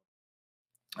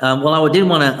Well, I did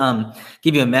want to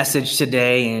give you a message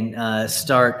today and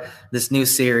start this new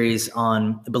series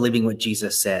on believing what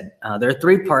Jesus said. There are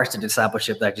three parts to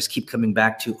discipleship that I just keep coming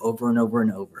back to over and over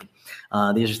and over.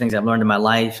 These are things I've learned in my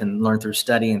life and learned through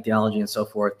study and theology and so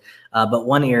forth. But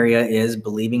one area is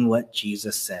believing what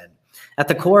Jesus said. At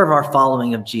the core of our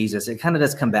following of Jesus, it kind of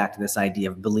does come back to this idea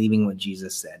of believing what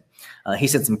Jesus said. He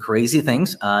said some crazy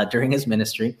things during his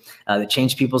ministry that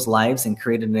changed people's lives and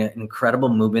created an incredible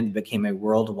movement that became a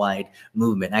worldwide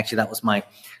movement. Actually, that was my,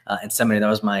 in seminary, that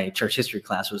was my church history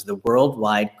class, was the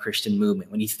worldwide Christian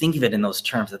movement. When you think of it in those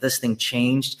terms, that this thing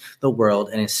changed the world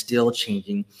and is still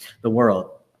changing the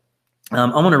world. I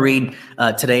want to read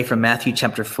today from Matthew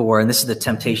chapter 4, and this is the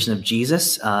temptation of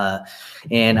Jesus.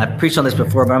 And I've preached on this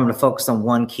before, but I'm going to focus on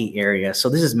one key area. So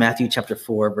this is Matthew chapter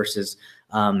 4, verses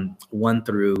 1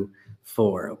 through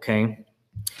 4, okay?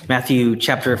 Matthew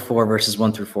chapter 4, verses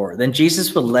 1 through 4. Then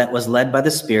Jesus was led by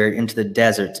the Spirit into the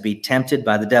desert to be tempted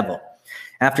by the devil.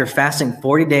 After fasting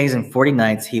 40 days and 40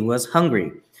 nights, he was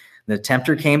hungry. The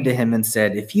tempter came to him and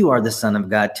said, "If you are the Son of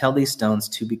God, tell these stones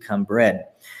to become bread."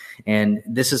 And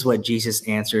this is what Jesus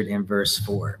answered in verse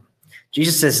 4.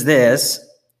 Jesus says this,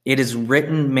 "It is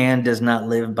written, man does not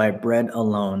live by bread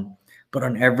alone, but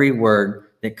on every word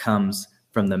that comes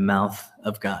from the mouth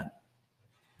of God."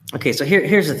 Okay, so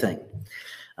here's the thing.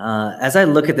 As I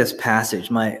look at this passage,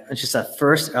 just a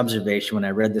first observation when I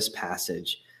read this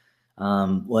passage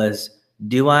was,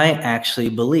 do I actually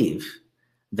believe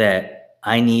that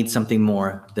I need something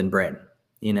more than bread?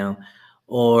 You know,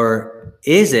 or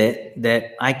is it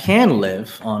that I can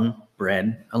live on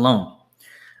bread alone?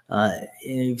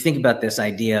 You think about this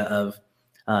idea of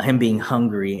him being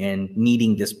hungry and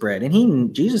needing this bread,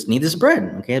 and Jesus needs this bread,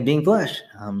 okay, being flesh.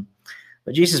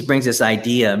 But Jesus brings this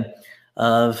idea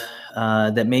of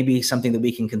that maybe something that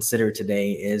we can consider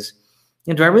today is,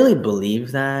 do I really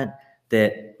believe that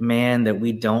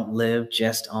we don't live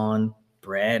just on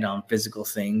bread, on physical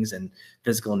things and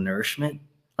physical nourishment?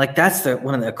 Like that's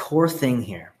one of the core thing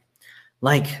here.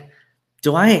 Like,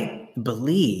 do I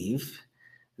believe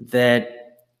that,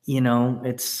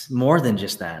 it's more than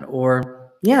just that? Or,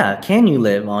 can you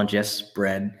live on just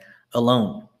bread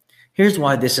alone? Here's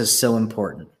why this is so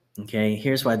important, okay?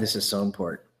 Here's why this is so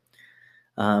important.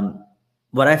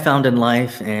 What I found in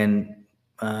life and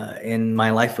in my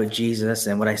life with Jesus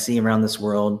and what I see around this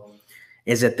world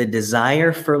is that the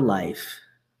desire for life,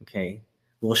 okay,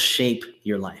 will shape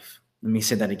your life. Let me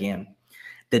say that again.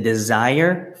 The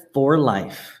desire for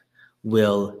life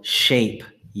will shape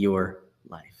your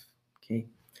life. Okay.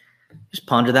 Just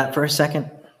ponder that for a second.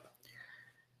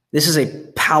 This is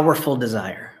a powerful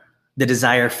desire. The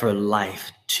desire for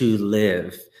life, to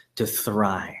live, to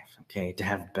thrive, okay, to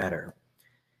have better.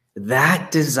 That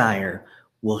desire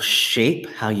will shape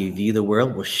how you view the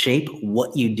world, will shape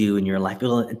what you do in your life. It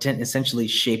will essentially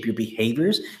shape your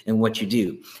behaviors and what you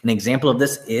do. An example of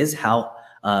this is how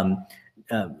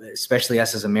especially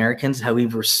us as Americans, how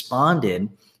we've responded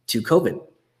to COVID,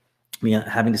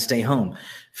 having to stay home.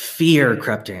 Fear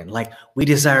crept in. Like, we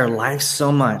desire life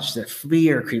so much that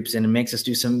fear creeps in and makes us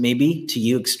do some, maybe to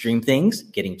you, extreme things,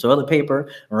 getting toilet paper,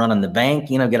 run on the bank,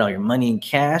 get all your money in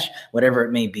cash, whatever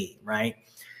it may be, right?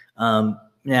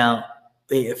 Now,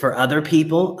 for other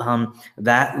people,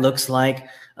 that looks like,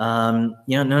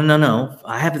 no,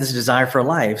 I have this desire for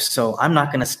life, so I'm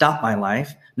not going to stop my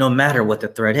life no matter what the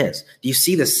threat is. Do you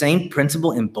see the same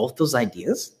principle in both those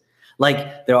ideas?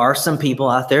 Like, there are some people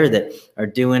out there that are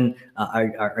doing,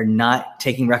 are not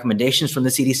taking recommendations from the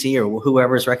CDC or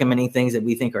whoever is recommending things that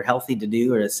we think are healthy to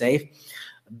do or safe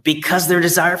because their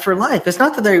desire for life. It's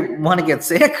not that they want to get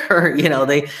sick or,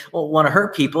 they want to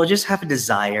hurt people, just have a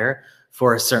desire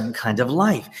for a certain kind of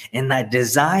life. And that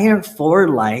desire for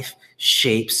life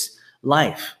shapes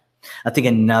life. I think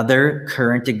another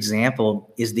current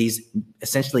example is these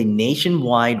essentially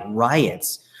nationwide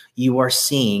riots you are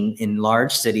seeing in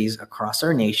large cities across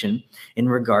our nation in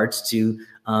regards to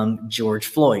George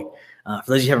Floyd. For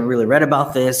those of you who haven't really read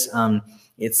about this,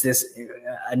 it's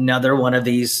another one of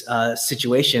these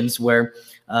situations where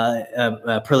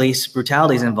police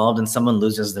brutality is involved and someone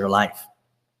loses their life.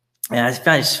 And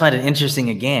I just find it interesting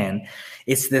again.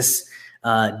 It's this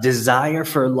desire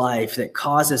for life that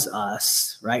causes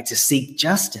us, right, to seek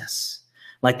justice.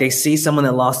 Like, they see someone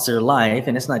that lost their life,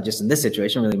 and it's not just in this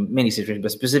situation, really many situations,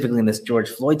 but specifically in this George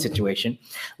Floyd situation,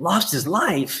 lost his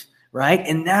life, right?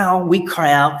 And now we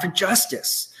cry out for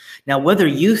justice. Now, whether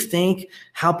you think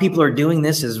how people are doing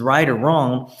this is right or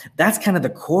wrong, that's kind of the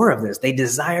core of this. They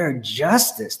desire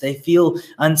justice. They feel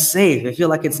unsafe. They feel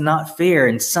like it's not fair,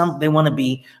 and they want to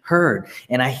be heard.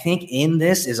 And I think in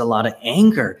this is a lot of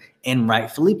anger and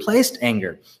rightfully placed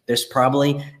anger. There's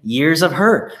probably years of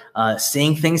hurt,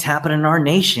 seeing things happen in our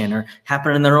nation or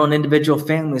happen in their own individual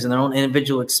families and their own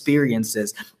individual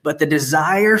experiences. But the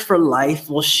desire for life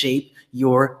will shape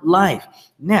your life.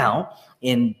 Now,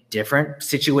 in different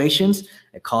situations,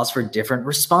 it calls for different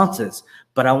responses.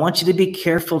 But I want you to be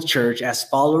careful, church, as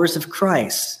followers of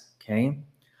Christ, okay?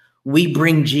 We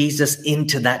bring Jesus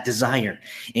into that desire.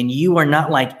 And you are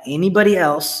not like anybody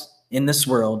else in this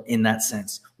world in that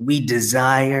sense. We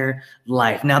desire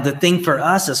life. Now, the thing for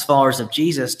us as followers of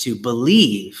Jesus to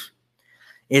believe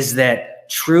is that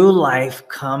true life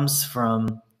comes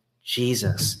from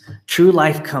Jesus. True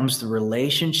life comes through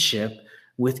relationship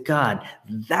with God.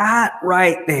 That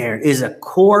right there is a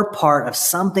core part of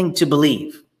something to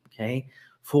believe, okay,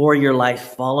 for your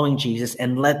life following Jesus,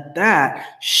 and let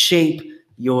that shape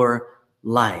your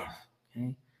life.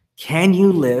 Okay? Can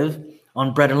you live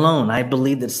on bread alone? I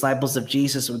believe the disciples of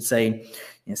Jesus would say,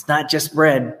 it's not just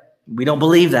bread. We don't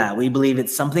believe that. We believe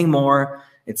it's something more.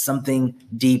 It's something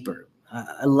deeper.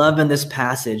 I love in this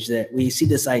passage that we see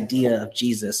this idea of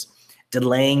Jesus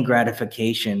delaying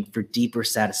gratification for deeper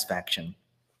satisfaction.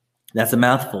 That's a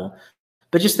mouthful,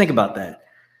 but just think about that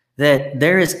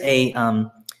there is a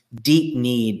deep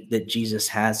need that Jesus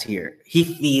has here. He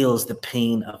feels the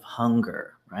pain of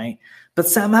hunger, right? But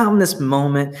somehow in this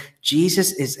moment,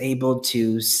 Jesus is able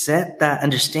to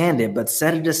understand it, but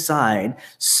set it aside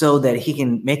so that he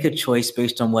can make a choice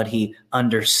based on what he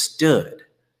understood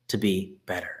to be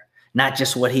better. Not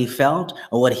just what he felt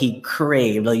or what he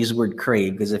craved. I'll use the word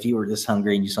crave because if you were this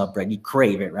hungry and you saw bread, you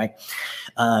crave it, right?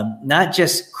 Not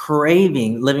just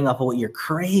craving, living off of what you're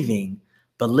craving,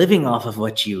 but living off of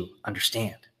what you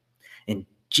understand. And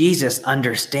Jesus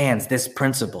understands this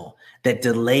principle that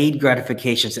delayed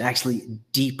gratification is actually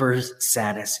deeper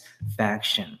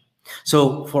satisfaction.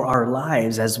 So for our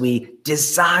lives, as we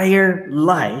desire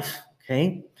life,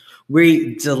 okay,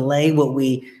 we delay what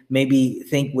we maybe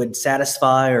think would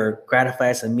satisfy or gratify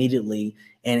us immediately,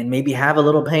 and maybe have a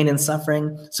little pain and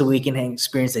suffering so we can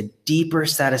experience a deeper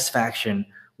satisfaction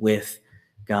with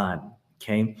God,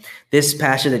 okay? This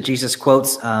passage that Jesus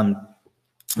quotes,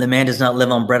 the man does not live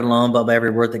on bread alone, but by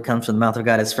every word that comes from the mouth of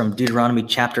God, is from Deuteronomy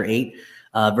chapter 8,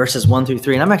 verses 1 through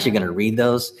 3. And I'm actually going to read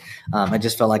those. I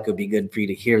just felt like it would be good for you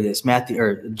to hear this.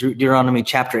 Deuteronomy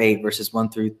chapter 8, verses 1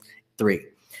 through 3.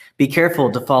 Be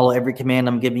careful to follow every command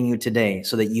I'm giving you today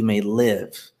so that you may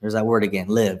live. There's that word again,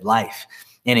 live, life,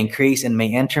 and increase, and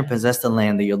may enter and possess the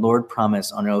land that your Lord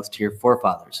promised on oath to your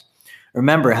forefathers.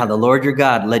 Remember how the Lord your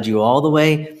God led you all the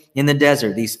way in the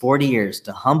desert these 40 years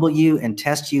to humble you and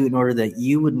test you in order that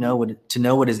you would know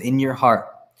what is in your heart,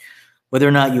 whether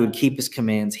or not you would keep his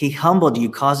commands. He humbled you,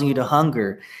 causing you to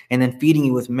hunger, and then feeding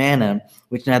you with manna,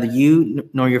 which neither you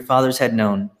nor your fathers had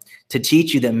known, to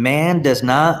teach you that man does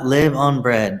not live on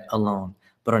bread alone,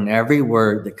 but on every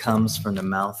word that comes from the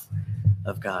mouth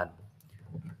of God.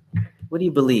 What do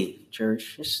you believe,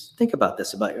 church? Just think about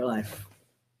this about your life.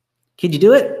 Could you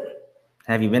do it?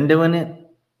 Have you been doing it?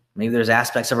 Maybe there's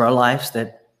aspects of our lives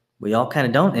that we all kind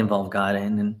of don't involve God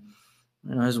in,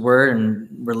 and his word and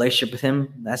relationship with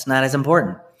him, that's not as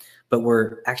important. But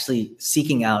we're actually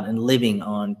seeking out and living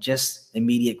on just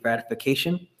immediate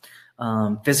gratification,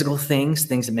 physical things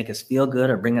that make us feel good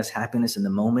or bring us happiness in the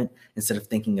moment instead of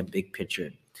thinking a big picture.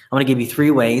 I want to give you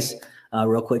 3 ways,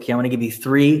 real quick here. I want to give you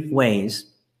 3 ways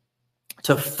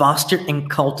to foster and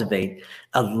cultivate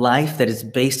a life that is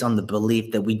based on the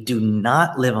belief that we do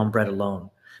not live on bread alone,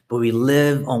 but we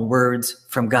live on words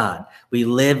from God. We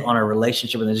live on a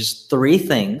relationship. And there's just 3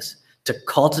 things to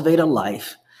cultivate a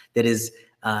life that is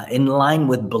in line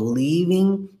with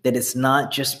believing that it's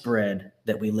not just bread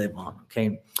that we live on,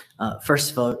 okay?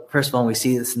 First of all, we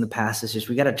see this in the passages.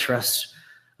 We got to trust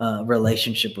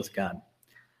relationship with God.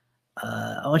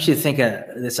 I want you to think of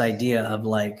this idea of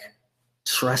like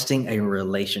trusting a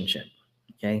relationship,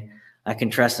 okay? I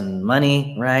can trust in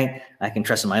money, right? I can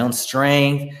trust in my own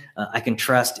strength. I can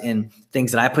trust in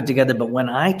things that I put together. But when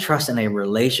I trust in a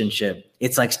relationship,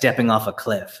 it's like stepping off a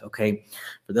cliff, okay?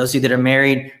 For those of you that are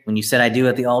married, when you said I do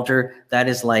at the altar, that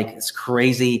is like this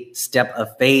crazy step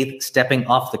of faith, stepping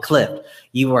off the cliff.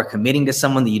 You are committing to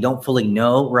someone that you don't fully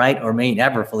know, right? Or may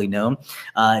never fully know.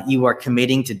 You are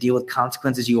committing to deal with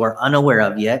consequences you are unaware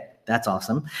of yet. That's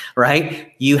awesome,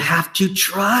 right? You have to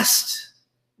trust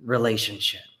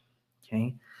relationship.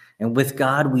 Okay. And with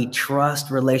God, we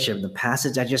trust relationship. The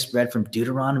passage I just read from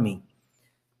Deuteronomy,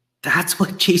 that's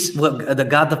what the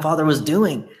God the Father was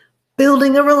doing,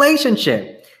 building a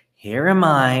relationship. Here am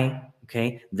I.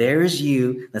 Okay. There's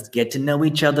you. Let's get to know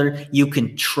each other. You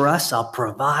can trust. I'll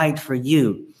provide for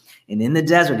you. And in the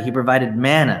desert, he provided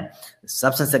manna, the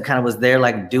substance that kind of was there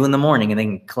like dew in the morning, and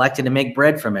then collected and make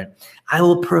bread from it. I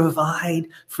will provide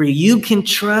for you. You can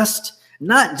trust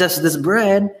not just this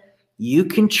bread. You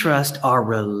can trust our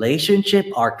relationship,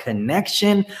 our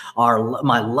connection,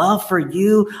 my love for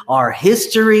you, our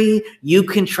history. You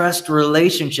can trust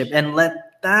relationship, and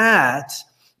let that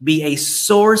be a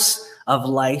source of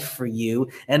life for you,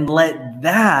 and let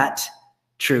that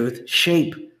truth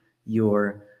shape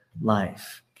your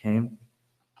life. Okay.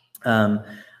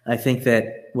 I think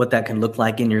that what that can look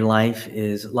like in your life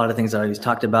is a lot of things I always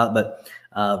talked about, but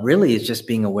really it's just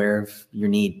being aware of your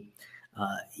need.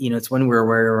 It's when we're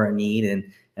aware of our need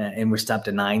and we stop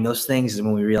denying those things is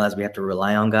when we realize we have to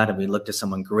rely on God and we look to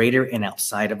someone greater and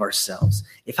outside of ourselves.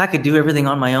 If I could do everything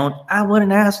on my own, I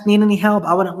wouldn't need any help.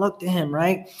 I wouldn't look to him,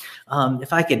 right?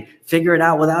 If I could figure it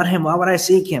out without him, why would I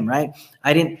seek him, right?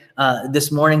 I didn't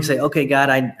this morning say, okay, God,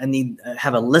 I need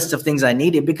have a list of things I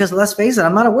needed, because let's face it,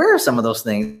 I'm not aware of some of those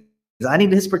things. I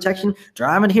need his protection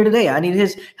driving here today. I need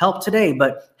his help today.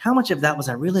 But how much of that was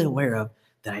I really aware of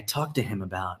that I talked to him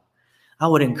about? I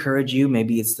would encourage you,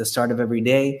 maybe it's the start of every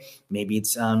day. Maybe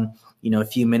it's, a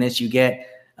few minutes you get.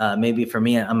 Maybe for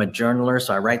me, I'm a journaler,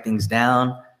 so I write things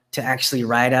down, to actually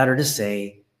write out or to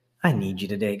say, I need you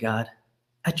today, God.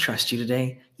 I trust you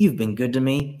today. You've been good to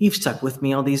me. You've stuck with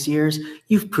me all these years.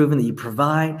 You've proven that you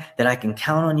provide, that I can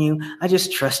count on you. I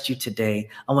just trust you today.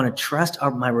 I want to trust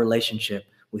my relationship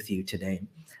with you today.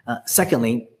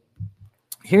 Secondly,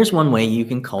 here's one way you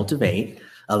can cultivate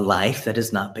a life that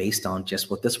is not based on just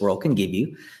what this world can give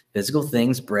you, physical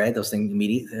things, bread, those things,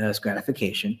 immediate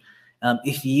gratification.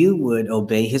 If you would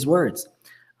obey his words,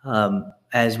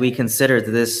 as we consider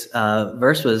that this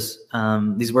verse was,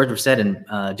 these words were said in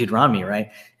Deuteronomy,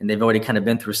 right? And they've already kind of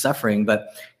been through suffering, but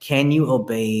can you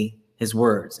obey his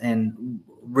words? And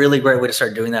really great way to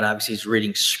start doing that, obviously, is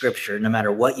reading scripture, no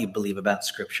matter what you believe about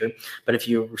scripture. But if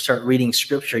you start reading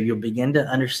scripture, you'll begin to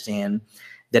understand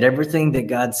that everything that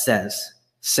God says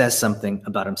something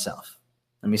about himself.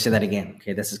 Let me say that again.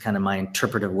 Okay, this is kind of my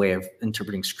interpretive way of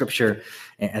interpreting scripture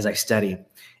as I study.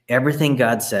 Everything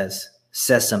God says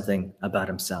something about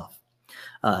himself.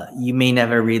 You may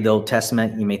never read the Old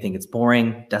Testament. You may think it's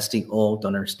boring, dusty, old,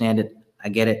 don't understand it. I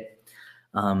get it.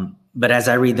 But as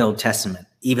I read the Old Testament,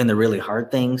 even the really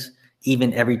hard things,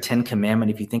 even every 10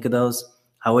 commandment, if you think of those,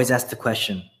 I always ask the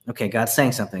question, okay, God's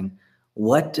saying something.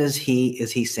 What is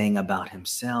he saying about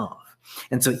himself?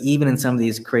 And so even in some of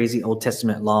these crazy Old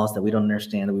Testament laws that we don't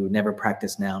understand, that we would never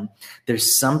practice now,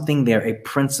 there's something there, a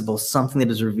principle, something that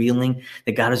is revealing,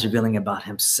 that God is revealing about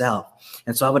himself.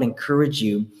 And so I would encourage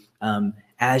you,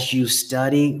 as you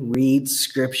study, read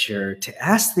scripture, to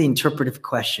ask the interpretive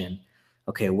question,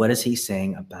 okay, what is he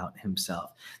saying about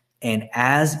himself? And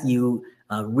as you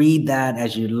read that,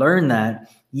 as you learn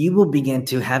that, you will begin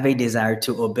to have a desire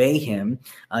to obey him.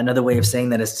 Another way of saying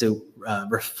that is to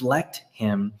reflect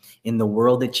him in the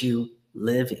world that you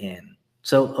live in.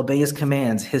 So obey his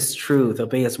commands, his truth,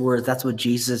 obey his words. That's what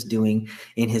Jesus is doing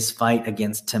in his fight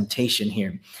against temptation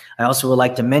here. I also would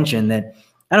like to mention that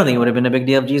I don't think it would have been a big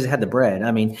deal if Jesus had the bread.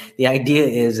 I mean, the idea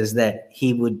is that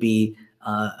he would be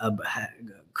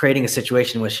creating a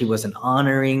situation where he wasn't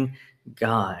honoring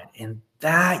God, and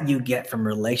that you get from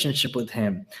relationship with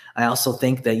him. I also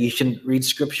think that you shouldn't read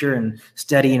scripture and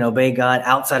study and obey God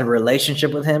outside of a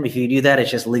relationship with him. If you do that, it's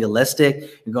just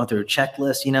legalistic. You're going through a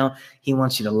checklist. He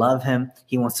wants you to love him.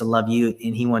 He wants to love you,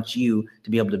 and he wants you to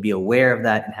be able to be aware of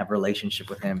that and have a relationship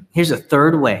with him. Here's a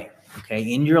third way, okay,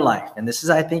 in your life. And this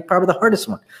is, I think, probably the hardest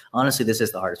one. Honestly, this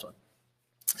is the hardest one.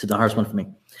 This is the hardest one for me,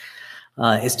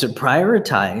 is to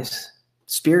prioritize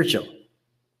spiritual.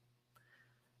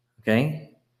 Okay.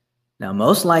 Now,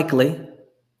 most likely,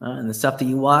 and the stuff that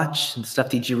you watch and the stuff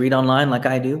that you read online, like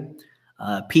I do,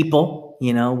 people,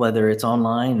 whether it's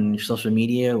online and your social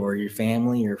media or your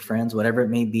family, your friends, whatever it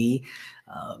may be,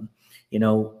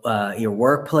 your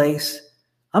workplace,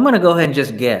 I'm going to go ahead and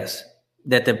just guess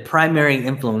that the primary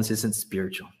influence isn't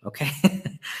spiritual. Okay.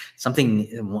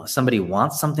 Somebody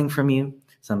wants something from you.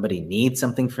 Somebody needs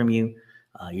something from you.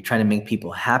 You're trying to make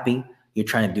people happy. You're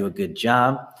trying to do a good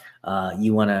job.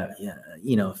 You want to,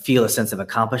 feel a sense of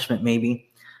accomplishment, maybe.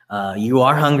 You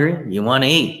are hungry. You want to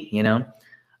eat,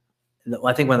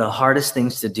 I think one of the hardest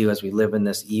things to do as we live in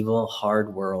this evil,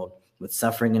 hard world with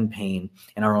suffering and pain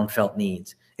and our own felt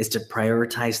needs is to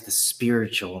prioritize the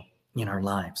spiritual in our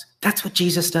lives. That's what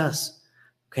Jesus does.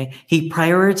 Okay. He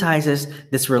prioritizes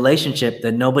this relationship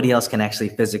that nobody else can actually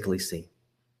physically see.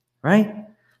 Right?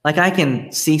 Like I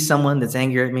can see someone that's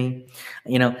angry at me.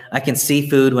 I can see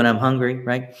food when I'm hungry,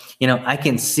 right? I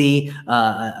can see,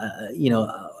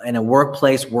 in a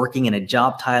workplace, working in a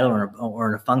job title or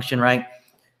in a function, right?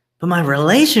 But my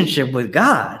relationship with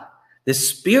God, this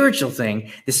spiritual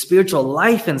thing, this spiritual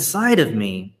life inside of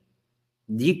me,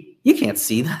 you can't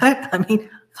see that. I mean,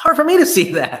 it's hard for me to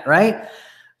see that, right?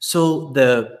 So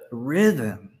the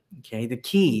rhythm, okay, the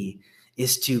key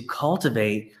is to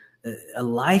cultivate a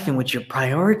life in which you're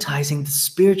prioritizing the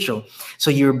spiritual.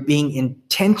 So you're being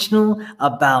intentional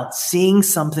about seeing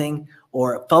something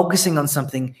or focusing on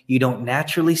something you don't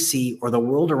naturally see or the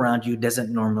world around you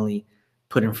doesn't normally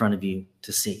put in front of you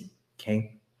to see,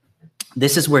 okay?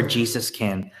 This is where Jesus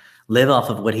can live off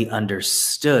of what he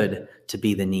understood to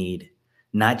be the need,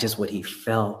 not just what he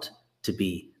felt to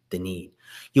be the need.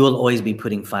 You will always be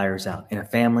putting fires out in a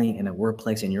family, in a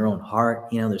workplace, in your own heart.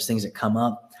 You know, there's things that come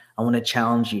up. I want to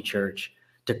challenge you, church,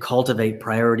 to cultivate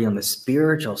priority on the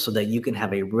spiritual so that you can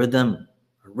have a rhythm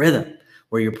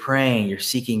where you're praying, you're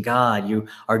seeking God, you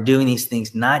are doing these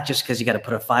things, not just because you got to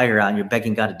put a fire out and you're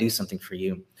begging God to do something for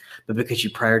you, but because you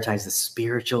prioritize the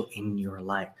spiritual in your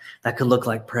life. That could look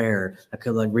like prayer. That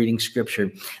could look like reading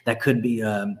scripture. That could be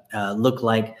look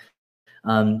like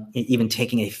even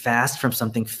taking a fast from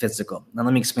something physical. Now,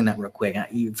 let me explain that real quick.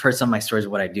 You've heard some of my stories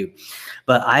of what I do,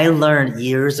 but I learned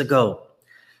years ago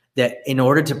that in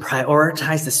order to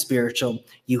prioritize the spiritual,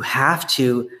 you have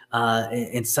to,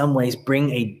 in some ways, bring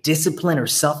a discipline or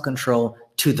self-control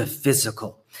to the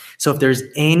physical. So if there's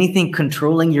anything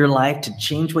controlling your life to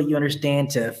change what you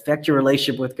understand, to affect your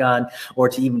relationship with God, or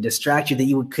to even distract you, that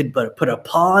you could put a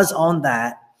pause on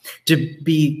that, to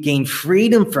gain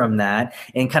freedom from that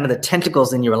and kind of the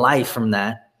tentacles in your life from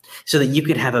that, so that you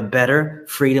could have a better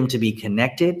freedom to be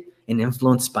connected and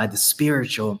influenced by the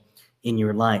spiritual in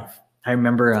your life. I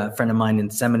remember a friend of mine in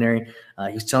seminary,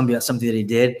 he was telling me about something that he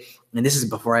did, and this is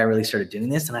before I really started doing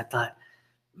this, and I thought,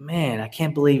 man, I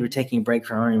can't believe you're taking a break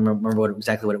from, I don't even remember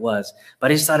exactly what it was,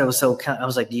 but I just thought it was so, I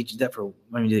was like, do you do that for,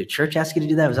 when did the church ask you to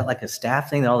do that? Was that like a staff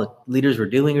thing that all the leaders were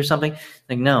doing or something?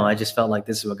 Like, no, I just felt like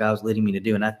this is what God was leading me to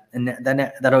do. And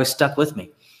that always stuck with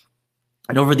me.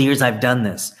 And over the years, I've done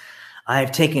this.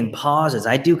 I've taken pauses.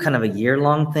 I do kind of a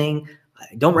year-long thing.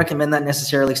 I don't recommend that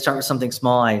necessarily. Start with something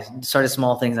small. I started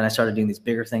small things and I started doing these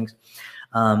bigger things.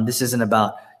 This isn't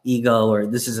about ego, or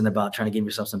this isn't about trying to give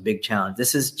yourself some big challenge.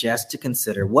 This is just to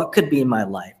consider what could be in my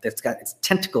life that's got its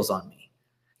tentacles on me,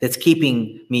 that's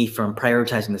keeping me from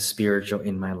prioritizing the spiritual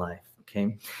in my life.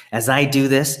 Okay. As I do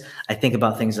this, I think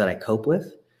about things that I cope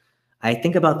with. I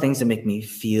think about things that make me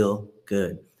feel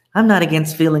good. I'm not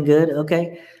against feeling good.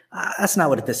 Okay. That's not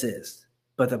what this is.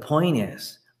 But the point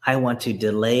is, I want to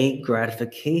delay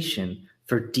gratification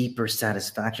for deeper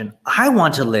satisfaction. I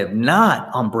want to live not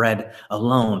on bread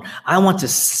alone. I want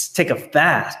to take a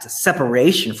fast, a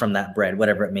separation from that bread,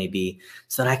 whatever it may be,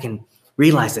 so that I can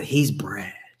realize that he's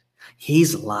bread,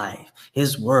 he's life,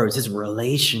 his words, his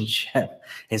relationship,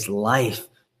 his life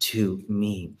to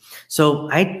me. So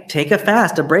I take a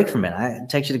fast, a break from it. I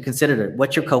take you to consider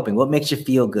what you're coping, what makes you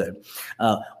feel good.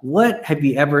 What have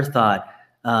you ever thought,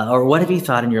 or what have you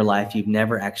thought in your life you've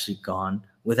never actually gone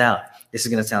without? This is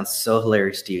going to sound so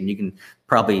hilarious to you, and you can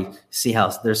probably see how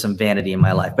there's some vanity in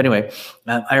my life. But anyway,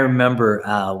 I remember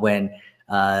when,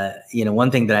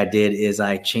 one thing that I did is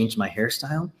I changed my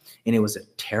hairstyle, and it was a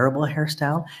terrible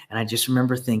hairstyle. And I just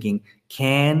remember thinking,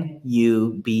 can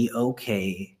you be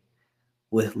okay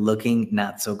with looking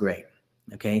not so great?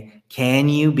 Okay. Can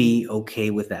you be okay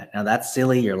with that? Now that's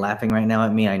silly. You're laughing right now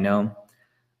at me, I know.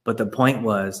 But the point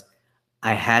was,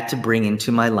 I had to bring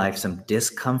into my life some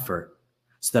discomfort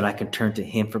so that I could turn to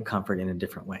him for comfort in a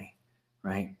different way,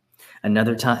 right?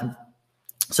 Another time,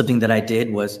 something that I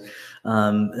did was,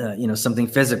 something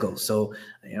physical. So,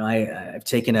 I've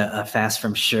taken a fast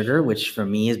from sugar, which for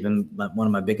me has been one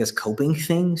of my biggest coping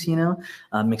things,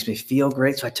 makes me feel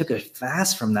great. So I took a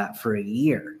fast from that for a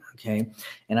year, okay?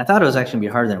 And I thought it was actually going to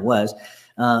be harder than it was.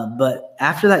 But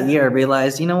after that year, I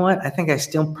realized, you know what? I think I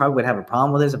still probably would have a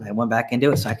problem with this if I went back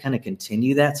into it. So I kind of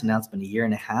continue that. So now it's been a year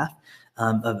and a half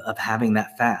of having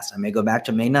that fast. I may go back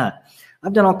to, may not.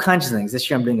 I've done all kinds of things. This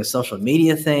year I'm doing a social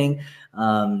media thing.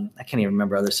 I can't even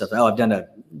remember other stuff. I've done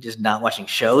just not watching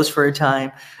shows for a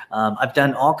time. I've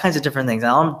done all kinds of different things.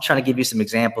 I'm trying to give you some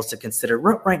examples to consider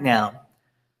right now.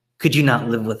 Could you not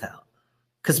live without?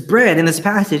 Because bread in this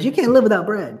passage, you can't live without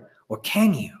bread. Or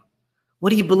can you? What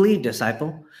do you believe,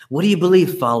 disciple? What do you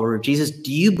believe, follower of Jesus?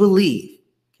 Do you believe,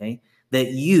 okay,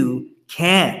 that you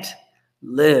can't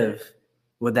live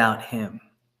without him?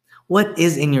 What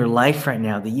is in your life right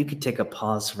now that you could take a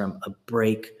pause from, a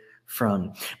break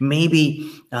from?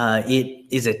 Maybe it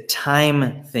is a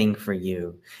time thing for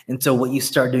you. And so what you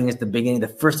start doing is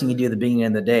the first thing you do at the beginning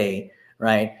of the day,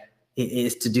 right,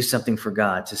 is to do something for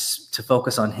God, to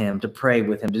focus on him, to pray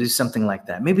with him, to do something like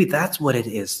that. Maybe that's what it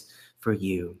is for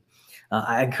you.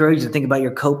 I encourage you to think about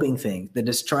your coping things, the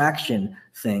distraction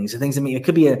things, the things that it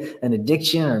could be an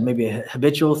addiction or maybe a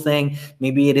habitual thing.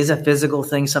 Maybe it is a physical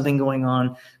thing, something going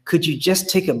on. Could you just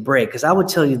take a break? Because I would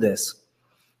tell you this,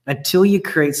 until you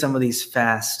create some of these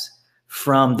fasts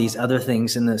from these other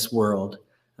things in this world,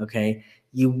 okay,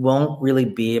 you won't really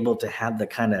be able to have the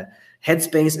kind of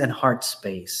headspace and heart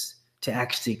space to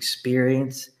actually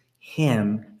experience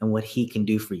him and what he can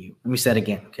do for you. Let me say it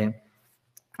again, okay?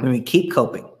 When we keep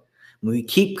coping, when we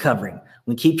keep covering,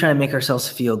 when we keep trying to make ourselves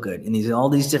feel good in all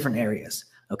these different areas,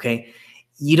 okay,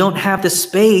 you don't have the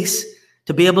space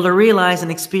to be able to realize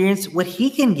and experience what he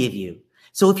can give you.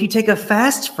 So if you take a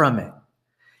fast from it,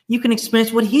 you can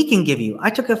experience what he can give you. I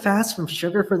took a fast from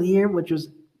sugar for the year, which was,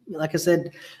 like I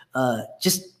said,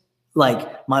 just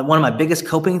like one of my biggest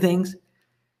coping things.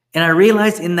 And I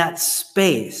realized in that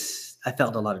space, I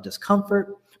felt a lot of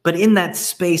discomfort, but in that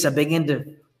space, I began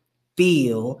to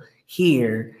feel,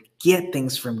 hear, get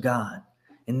things from God.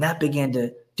 And that began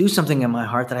to do something in my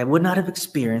heart that I would not have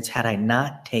experienced had I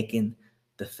not taken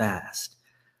the fast.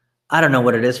 I don't know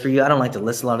what it is for you. I don't like to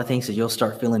list a lot of things because you'll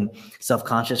start feeling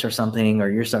self-conscious or something, or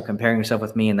you'll start comparing yourself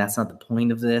with me, and that's not the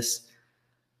point of this.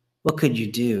 What could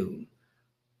you do?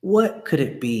 What could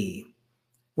it be?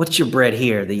 What's your bread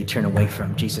here that you turn away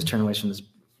from? Jesus turned away from this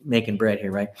making bread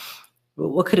here, right?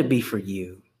 What could it be for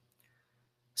you?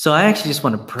 So I actually just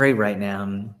want to pray right now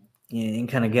and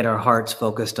kind of get our hearts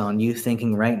focused on you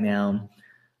thinking right now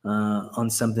on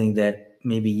something that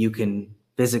maybe you can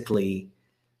physically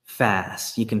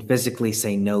fast, you can physically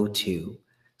say no to,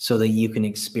 so that you can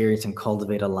experience and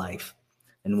cultivate a life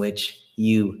in which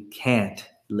you can't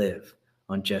live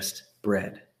on just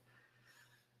bread.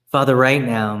 Father, right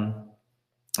now,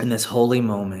 in this holy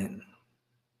moment,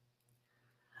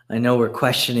 I know we're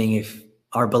questioning if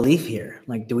our belief here,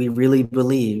 like, do we really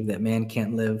believe that man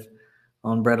can't live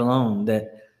on bread alone,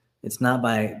 that it's not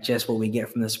by just what we get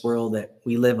from this world that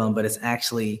we live on, but it's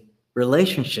actually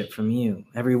relationship from you,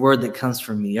 every word that comes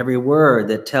from you, every word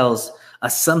that tells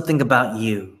us something about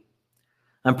you.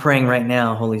 I'm praying right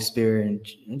now, Holy Spirit,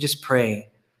 and just pray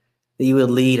that you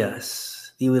would lead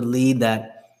us, that you would lead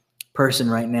that person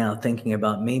right now thinking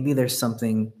about maybe there's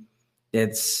something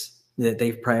that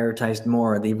they've prioritized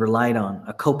more, they've relied on,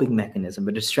 a coping mechanism,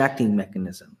 a distracting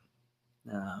mechanism.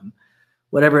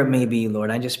 Whatever it may be, Lord,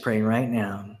 I just pray right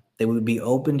now that we would be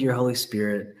open to your Holy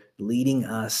Spirit leading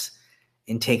us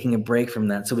in taking a break from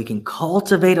that, so we can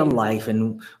cultivate a life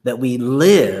and that we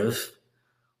live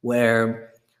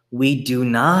where we do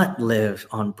not live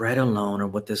on bread alone or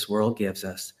what this world gives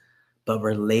us, but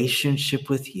relationship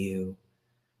with you,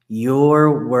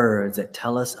 your words that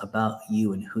tell us about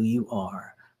you and who you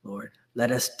are, Lord.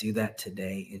 Let us do that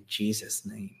today in Jesus'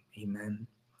 name. Amen.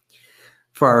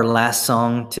 For our last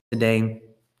song today,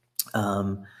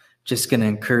 just going to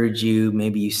encourage you,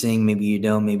 maybe you sing, maybe you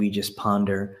don't, maybe you just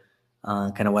ponder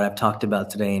kind of what I've talked about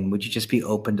today. And would you just be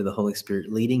open to the Holy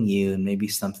Spirit leading you, and maybe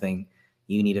something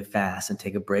you need to fast and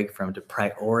take a break from to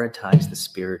prioritize the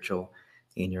spiritual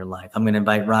in your life. I'm going to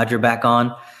invite Roger back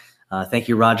on. Thank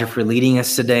you, Roger, for leading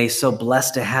us today. So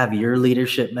blessed to have your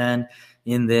leadership, man,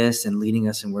 in this and leading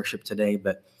us in worship today.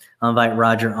 But I'll invite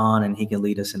Roger on, and he can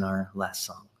lead us in our last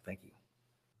song. Thank you.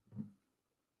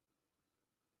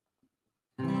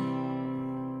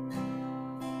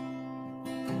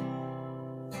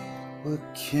 What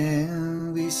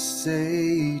can we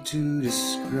say to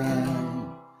describe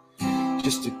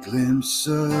just a glimpse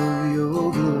of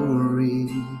your glory?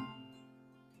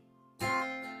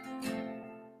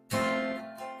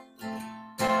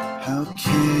 How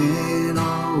can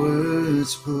our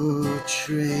words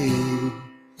portray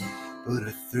but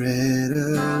a thread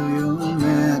of your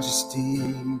majesty?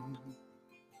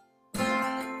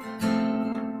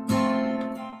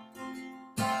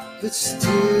 But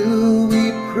still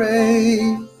we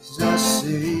praise our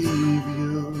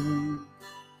Savior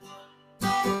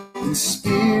in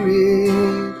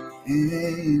spirit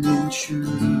and in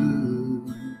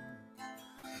truth,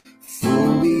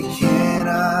 for we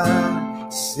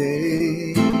cannot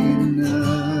say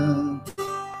enough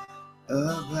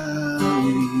about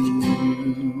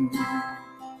you.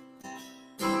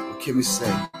 What can we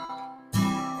say?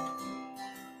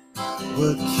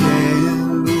 What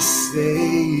can we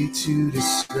say to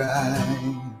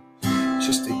describe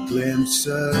just a glimpse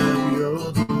of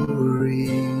your glory?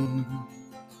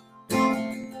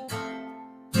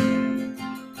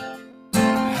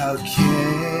 How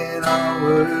can our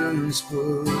words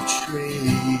portray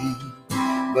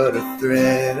but a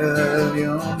thread of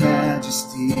your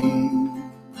majesty?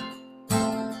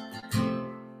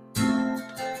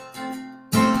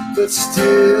 But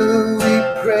still we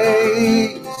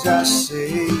praise our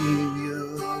Savior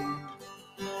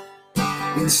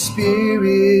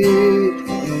spirit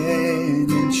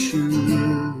and in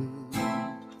truth.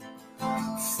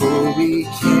 For we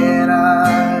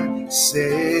cannot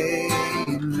say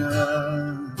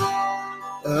enough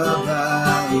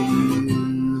about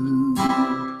you.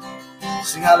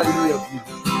 Sing hallelujah.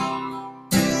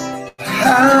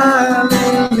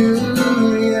 Hallelujah.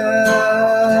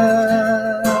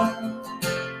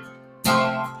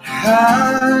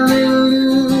 Hallelujah.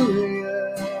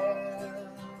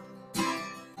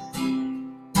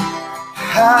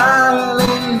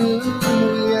 Hallelujah.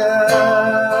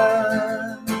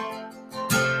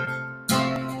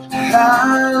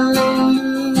 Hallelujah.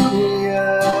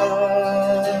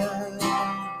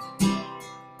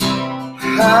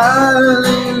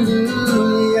 Hallelujah.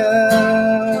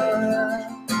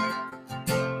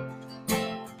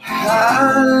 Hallelujah.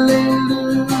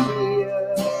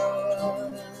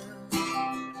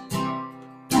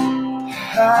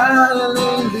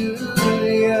 Hallelujah.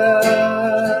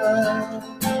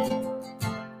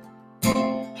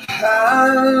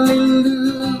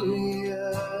 Hallelujah.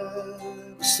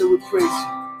 So we praise you.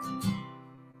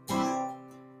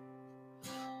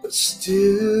 But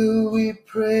still we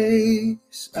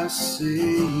praise our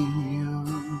Savior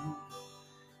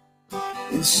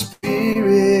in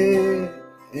spirit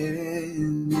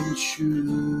and in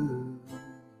truth.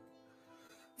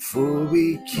 For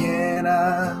we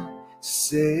cannot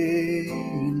say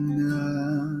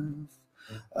enough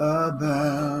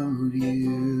about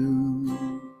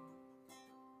you.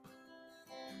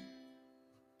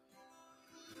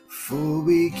 For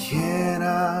we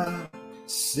cannot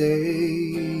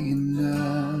say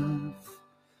enough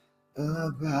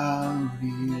about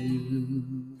you.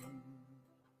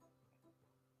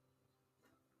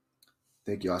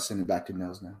 Thank you. I'll send it back to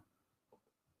Nels now.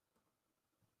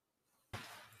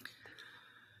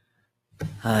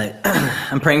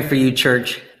 I'm praying for you,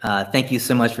 church. Thank you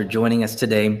so much for joining us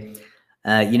today.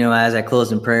 As I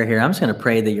close in prayer here, I'm just going to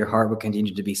pray that your heart will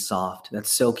continue to be soft. That's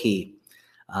so key.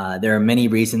 There are many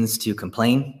reasons to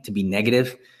complain, to be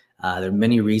negative. There are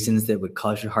many reasons that would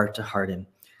cause your heart to harden.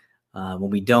 When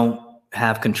we don't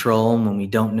have control, when we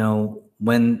don't know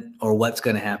when or what's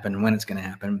going to happen, when it's going to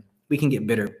happen, we can get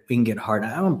bitter. We can get hard.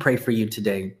 I want to pray for you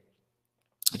today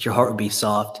that your heart would be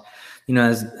soft.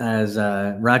 As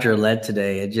Roger led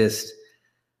today, it just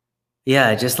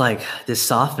like this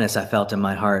softness I felt in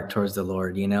my heart towards the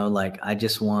Lord, like I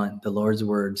just want the Lord's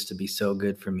words to be so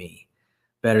good for me,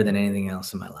 better than anything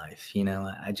else in my life.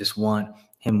 I just want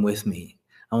him with me.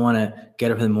 I want to get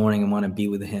up in the morning and want to be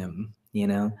with him,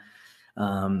 and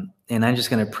I'm just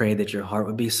going to pray that your heart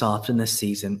would be soft in this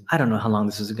season. I don't know how long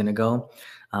this is going to go,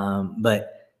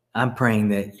 but I'm praying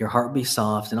that your heart would be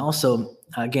soft. And also,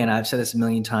 again, I've said this a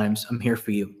million times, I'm here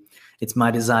for you. It's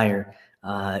my desire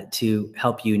to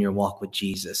help you in your walk with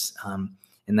Jesus.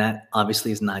 And that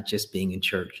obviously is not just being in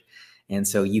church. And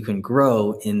so you can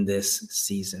grow in this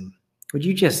season. Would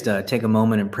you just take a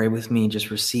moment and pray with me and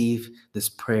just receive this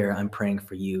prayer? I'm praying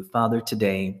for you. Father,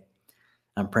 today,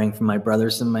 I'm praying for my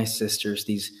brothers and my sisters,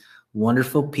 these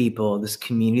wonderful people, this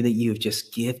community that you've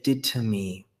just gifted to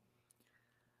me.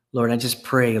 Lord, I just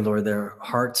pray, Lord, their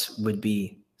hearts would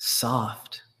be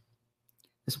soft,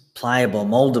 just pliable,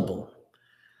 moldable.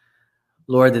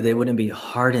 Lord, that they wouldn't be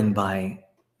hardened by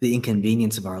the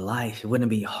inconvenience of our life. It wouldn't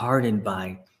be hardened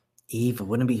by evil. It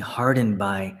wouldn't be hardened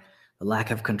by the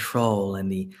lack of control and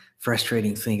the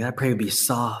frustrating things. I pray it would be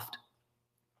soft.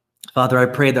 Father, I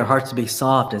pray their hearts to be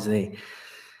soft as they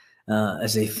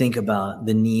think about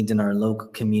the needs in our local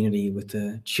community with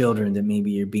the children that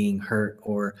maybe are being hurt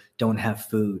or don't have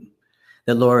food.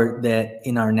 That, Lord, that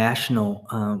in our national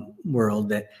world,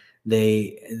 that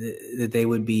they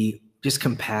would be just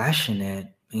compassionate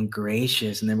and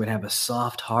gracious, and they would have a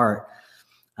soft heart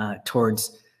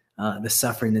towards the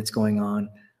suffering that's going on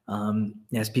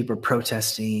as people are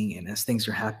protesting and as things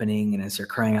are happening and as they're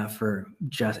crying out for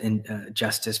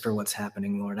justice for what's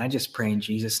happening, Lord. I just pray in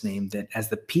Jesus' name that as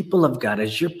the people of God,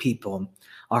 as your people,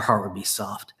 our heart would be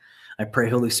soft. I pray,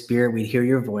 Holy Spirit, we'd hear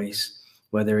your voice,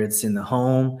 whether it's in the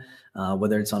home,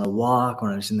 whether it's on a walk,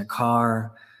 or it's in the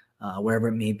car, wherever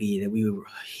it may be, that we would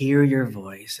hear your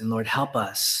voice. And Lord, help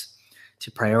us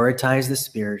to prioritize the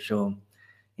spiritual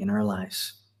in our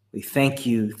lives. We thank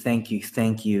you.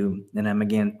 And I'm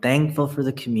again thankful for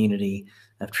the community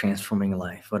of Transforming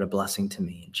Life. What a blessing to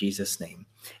me. In Jesus' name,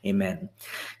 amen.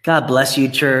 God bless you,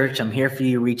 church. I'm here for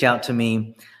you. Reach out to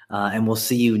me. And we'll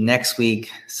see you next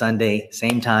week, Sunday,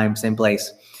 same time, same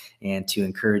place, and to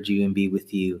encourage you and be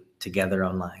with you together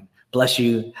online. Bless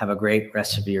you. Have a great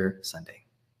rest of your Sunday.